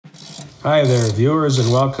Hi there viewers,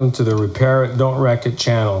 and welcome to the Repair It Don't Wreck It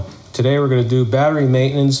channel. Today we're going to do battery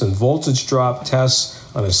maintenance and voltage drop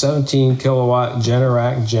tests on a 17 kilowatt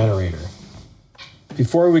Generac generator.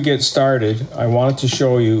 Before we get started, I wanted to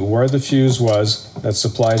show you where the fuse was that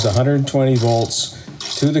supplies 120 volts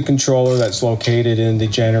to the controller that's located in the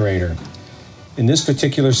generator. In this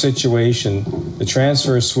particular situation, the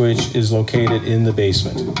transfer switch is located in the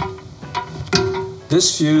basement.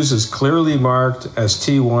 This fuse is clearly marked as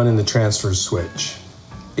T1 in the transfer switch.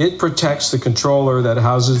 It protects the controller that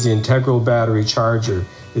houses the integral battery charger.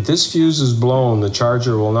 If this fuse is blown, the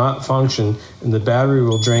charger will not function and the battery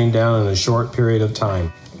will drain down in a short period of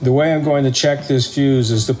time. The way I'm going to check this fuse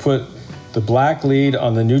is to put the black lead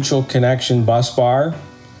on the neutral connection bus bar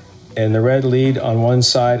and the red lead on one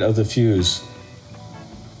side of the fuse.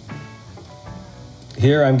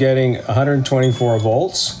 Here I'm getting 124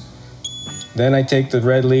 volts. Then I take the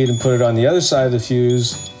red lead and put it on the other side of the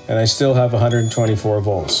fuse, and I still have 124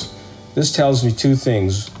 volts. This tells me two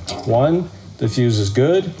things. One, the fuse is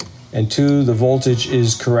good, and two, the voltage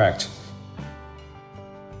is correct.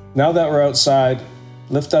 Now that we're outside,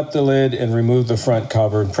 lift up the lid and remove the front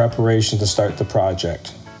cover in preparation to start the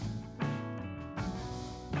project.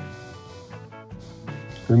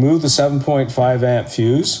 Remove the 7.5 amp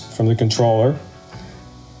fuse from the controller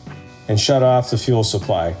and shut off the fuel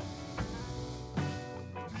supply.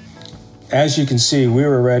 As you can see, we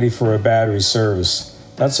were ready for a battery service.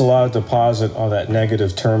 That's a lot of deposit on that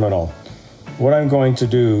negative terminal. What I'm going to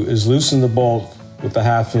do is loosen the bolt with the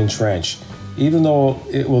 1/2-inch wrench. Even though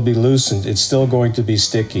it will be loosened, it's still going to be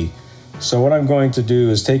sticky. So what I'm going to do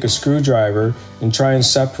is take a screwdriver and try and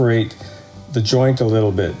separate the joint a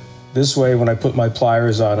little bit. This way, when I put my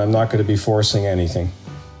pliers on, I'm not going to be forcing anything.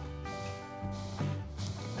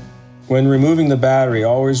 When removing the battery,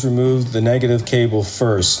 always remove the negative cable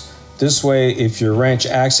first. This way, if your wrench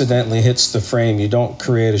accidentally hits the frame, you don't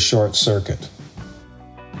create a short circuit.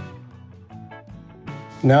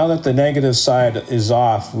 Now that the negative side is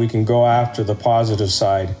off, we can go after the positive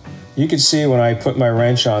side. You can see when I put my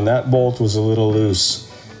wrench on, that bolt was a little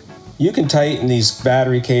loose. You can tighten these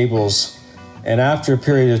battery cables, and after a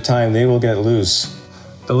period of time, they will get loose.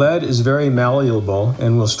 The lead is very malleable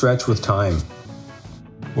and will stretch with time.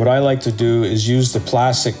 What I like to do is use the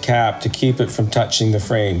plastic cap to keep it from touching the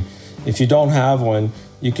frame. If you don't have one,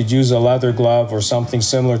 you could use a leather glove or something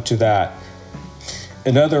similar to that.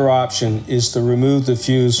 Another option is to remove the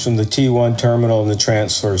fuse from the T1 terminal in the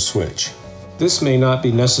transfer switch. This may not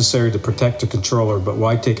be necessary to protect the controller, but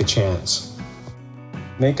why take a chance?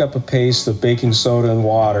 Make up a paste of baking soda and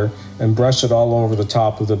water and brush it all over the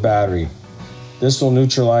top of the battery. This will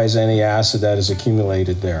neutralize any acid that is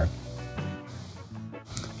accumulated there.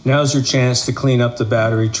 Now's your chance to clean up the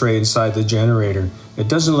battery tray inside the generator. It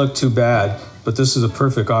doesn't look too bad, but this is a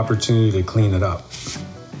perfect opportunity to clean it up.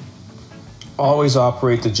 Always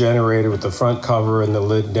operate the generator with the front cover and the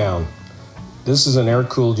lid down. This is an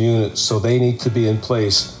air-cooled unit, so they need to be in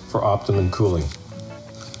place for optimum cooling.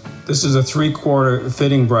 This is a 3/4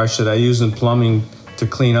 fitting brush that I use in plumbing to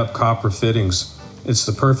clean up copper fittings. It's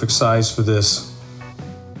the perfect size for this.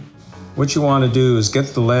 What you want to do is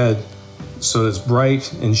get the lead so it's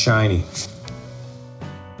bright and shiny.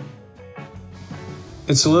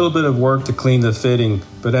 It's a little bit of work to clean the fitting,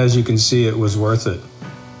 but as you can see, it was worth it.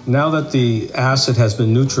 Now that the acid has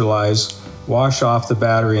been neutralized, wash off the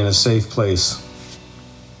battery in a safe place.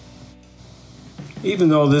 Even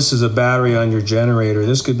though this is a battery on your generator,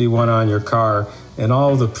 this could be one on your car, and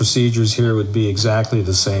all of the procedures here would be exactly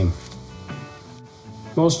the same.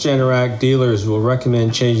 Most Generac dealers will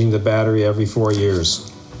recommend changing the battery every 4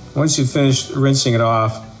 years. Once you've finished rinsing it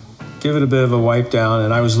off, give it a bit of a wipe down,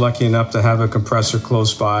 and I was lucky enough to have a compressor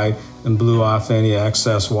close by and blew off any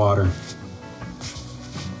excess water.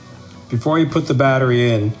 Before you put the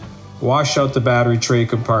battery in, wash out the battery tray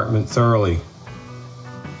compartment thoroughly.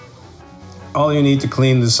 All you need to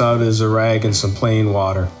clean this out is a rag and some plain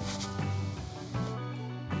water.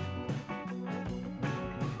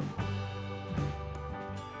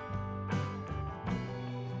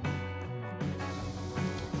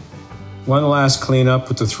 One last cleanup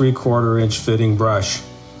with the 3/4-inch fitting brush.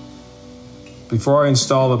 Before I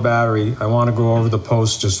install the battery, I want to go over the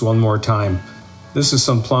post just one more time. This is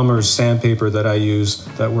some plumber's sandpaper that I use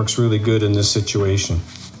that works really good in this situation.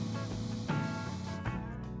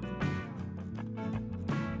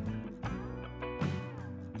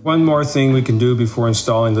 One more thing we can do before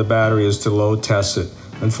installing the battery is to load test it.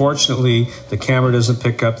 Unfortunately, the camera doesn't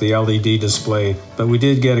pick up the LED display, but we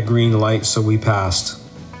did get a green light, so we passed.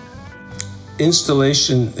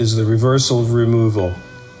 Installation is the reversal of removal.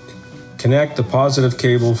 Connect the positive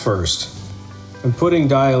cable first.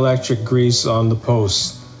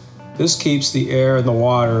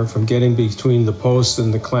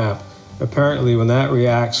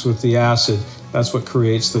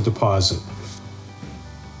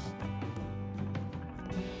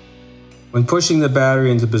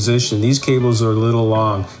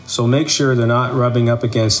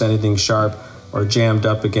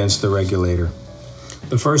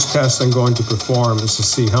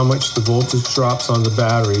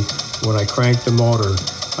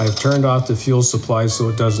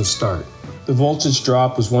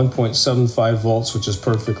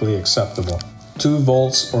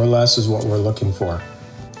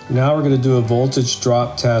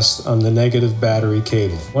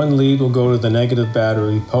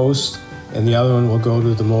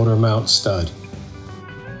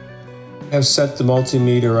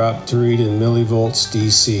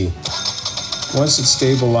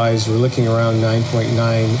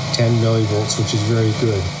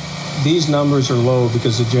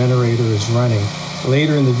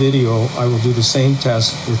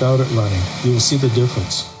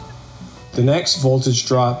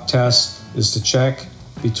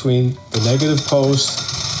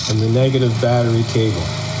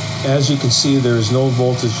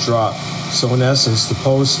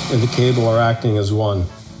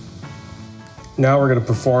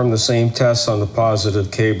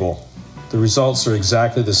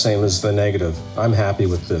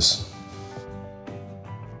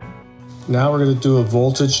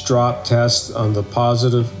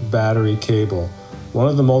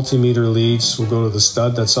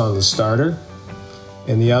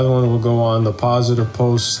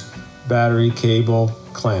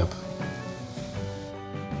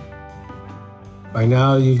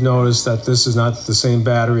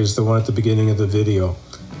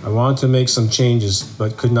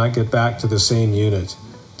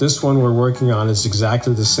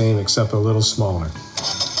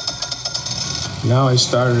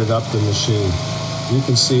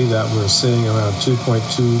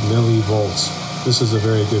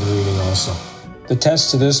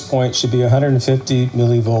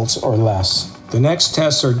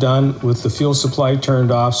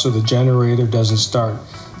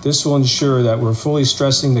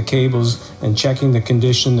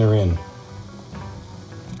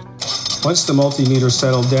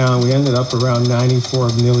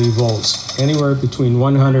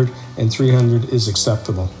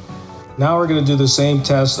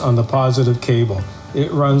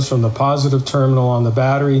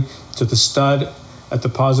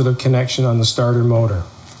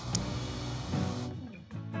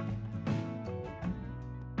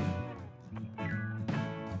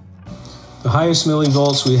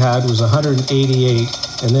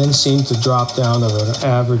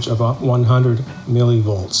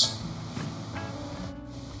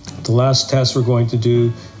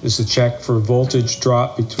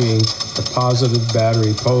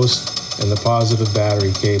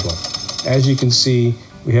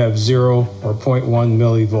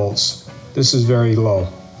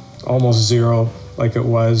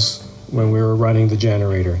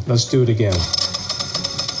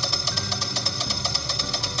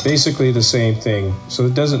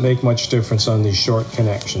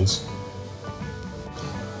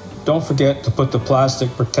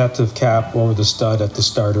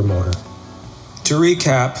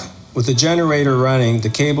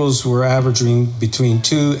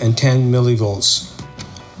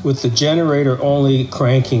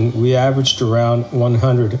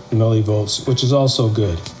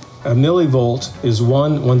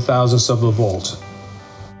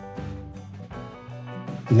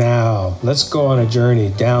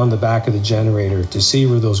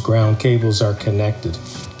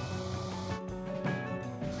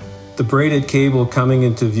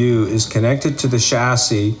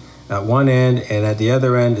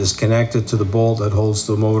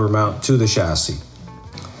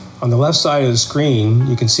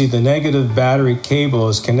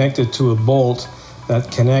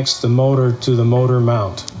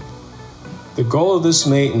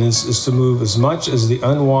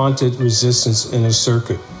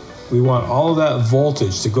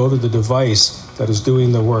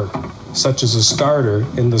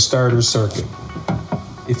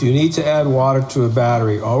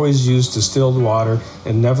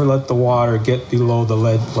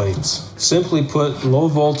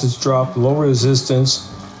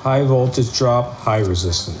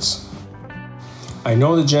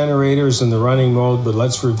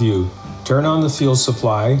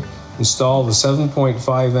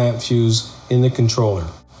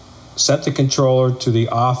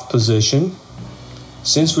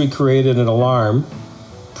 Since we created an alarm,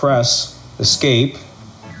 press Escape,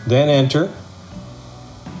 then Enter.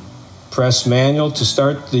 Press Manual to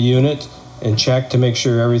start the unit and check to make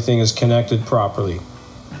sure everything is connected properly.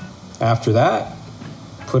 After that,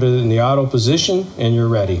 put it in the auto position and you're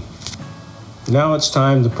ready. Now it's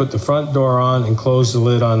time to put the front door on and close the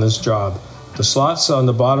lid on this job. The slots on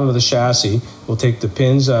the bottom of the chassis will take the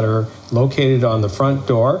pins that are located on the front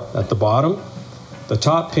door at the bottom. The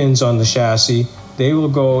top pins on the chassis, they will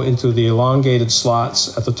go into the elongated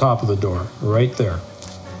slots at the top of the door, right there.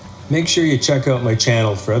 Make sure you check out my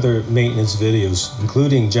channel for other maintenance videos,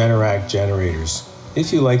 including Generac generators.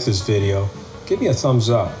 If you like this video, give me a thumbs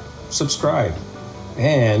up, subscribe,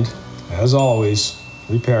 and, as always,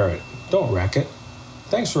 repair it. Don't wreck it.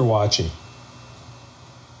 Thanks for watching.